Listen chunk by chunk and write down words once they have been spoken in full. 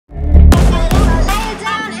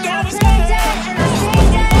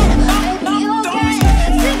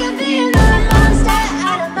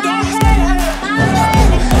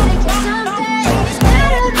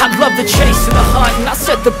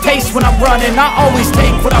running. I always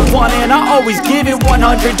take what I want and I always give it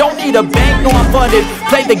 100. Don't need a bank, no I'm funded.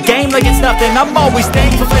 Play the game like it's nothing. I'm always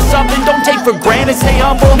thankful for something. Don't take for granted, stay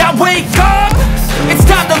humble. Now wake up, it's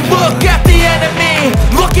time to look at the enemy.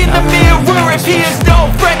 Look in the mirror if he is no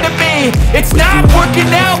friend to me. It's not working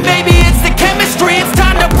out, maybe it's the chemistry. It's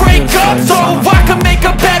time to break up so I can make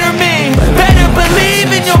a better me. Better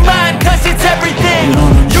believe in your mind, cause it's everything.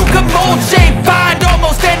 You can mold, shape, find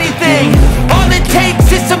almost anything. All it takes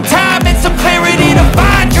is some time and some clarity to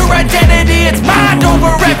find your identity. It's mind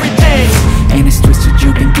over everything. And it's twisted,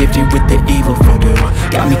 you've been gifted with the evil voodoo.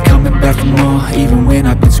 Got me coming back for more, even when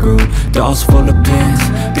I've been screwed. Dolls full of pins,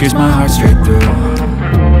 pierce my heart straight through.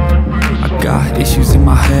 I got issues in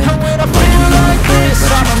my head, And when I feel like this,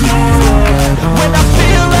 I'm immune. When I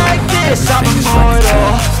feel